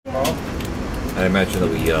I imagine that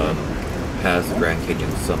we passed the Grand Canyon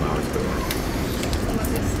some hours ago.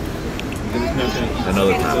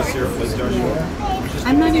 Another time.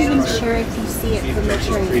 I'm not even sure if you see it from the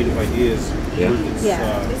train. Creative ideas. Yeah.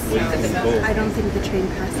 Yeah. I don't think the train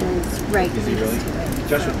passes right next to it.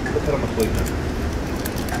 Joshua, put that on the plate now.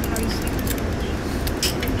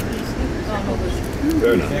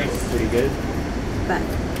 Fair enough. Pretty good. But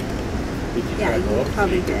yeah, you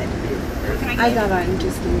probably did. I got on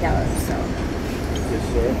just in Dallas, so.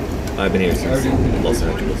 I've been here since Los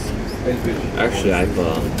Angeles. Actually, I've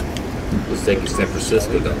was taking San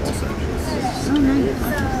Francisco down to Los Angeles. Oh,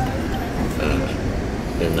 nice.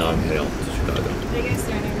 And now I'm heading out to Chicago.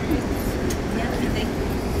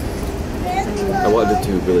 I wanted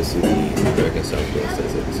to really see the American Southwest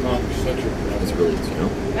as it's really, you know?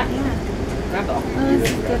 Yeah. Well,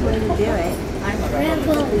 this is a good way to do it.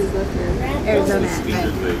 Arizona at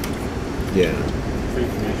night. Yeah.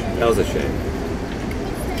 That was a shame.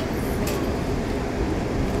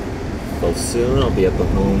 Well, soon I'll be at the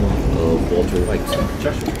home of Walter White.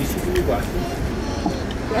 Joshua, did you see the new glasses?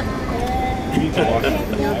 Yep. You need to wash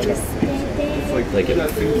them. You'll just It's like Like it. be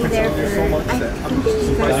there for, I think she's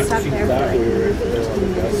going to stop there for like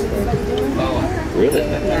 15 minutes. Really?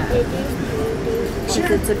 Yeah.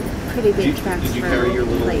 Because it's a pretty big transfer Did you carry your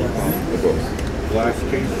little place. Of course. glass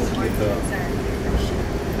case with the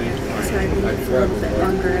thing? So I think it's a little bit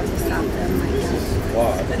longer of a stop than like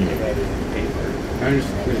Wow, I think that is paper. I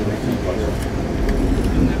understand.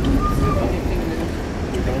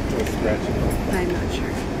 I'm not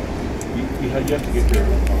sure. You have to get your.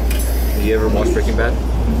 You ever watch Breaking Bad?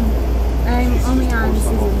 I'm only on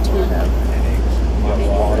season 2 though.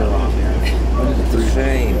 Water on there. It's a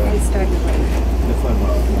shame. I started late.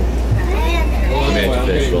 I mean, I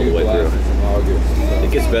finished all the way through.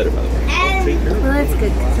 It gets better, by the way. Well, that's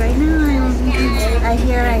good because right now I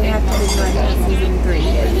hear I have to binge watch season 3.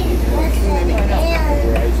 And then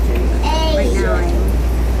right now I'm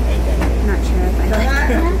not sure if I like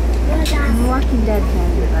it. I'm a Walking Dead fan,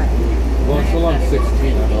 but Well, until I'm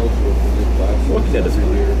 16, I'm eligible for new classes. Walking Dead is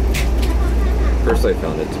good. First, I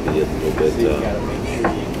found it to be a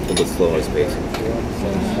little bit slow on its pace.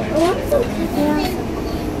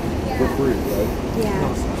 For free, right?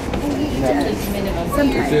 yeah.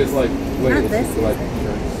 Sometimes. It's like, wait, Not it's this like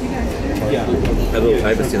season. yeah. I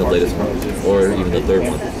haven't seen the latest one, or even the third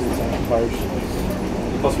one.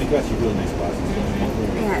 Plus, we got you really nice glasses.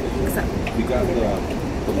 Yeah, I think so. We got the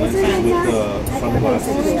lenses with the sunglasses,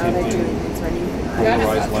 Basically all they're doing is running.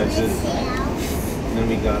 polarized lenses. And then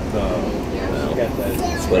we got the.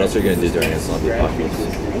 So what else are you going to do during the zombie apocalypse?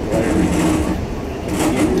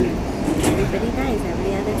 Everybody dies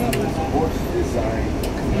every other day.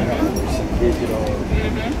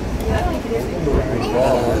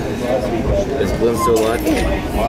 Is Bloom still alive?